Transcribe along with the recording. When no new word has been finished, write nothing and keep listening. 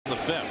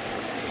fifth.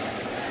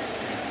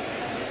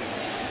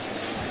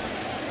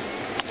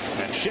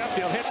 And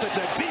Sheffield hits it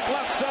to deep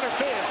left center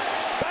field.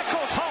 Back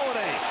goes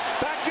Holiday.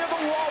 Back near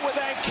the wall with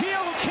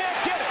Ankiel, who can't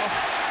get it.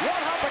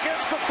 One hop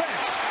against the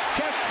fence.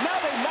 Now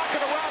they knock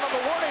it around on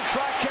the warning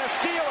track.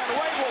 Castillo and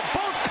Ray will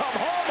both come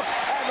home,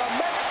 and the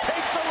Mets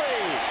take the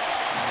lead.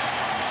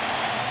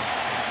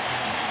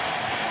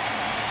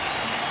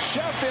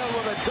 Sheffield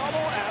with a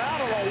double, and I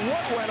don't know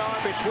what went on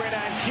between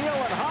Ankiel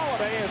and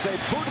Holiday as they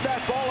booted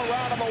that ball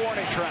around on the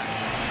warning track.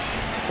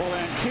 Well,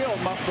 Ankiel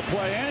muffed the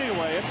play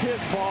anyway. It's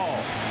his ball.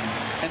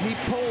 And he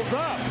pulls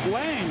up,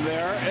 laying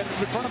there in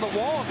front of the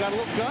wall, got a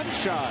little gun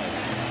shy.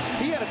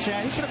 He had a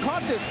chance. He should have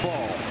caught this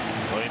ball.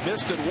 Well, he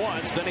missed it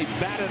once, then he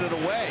batted it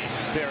away.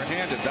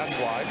 Barehanded, that's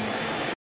why.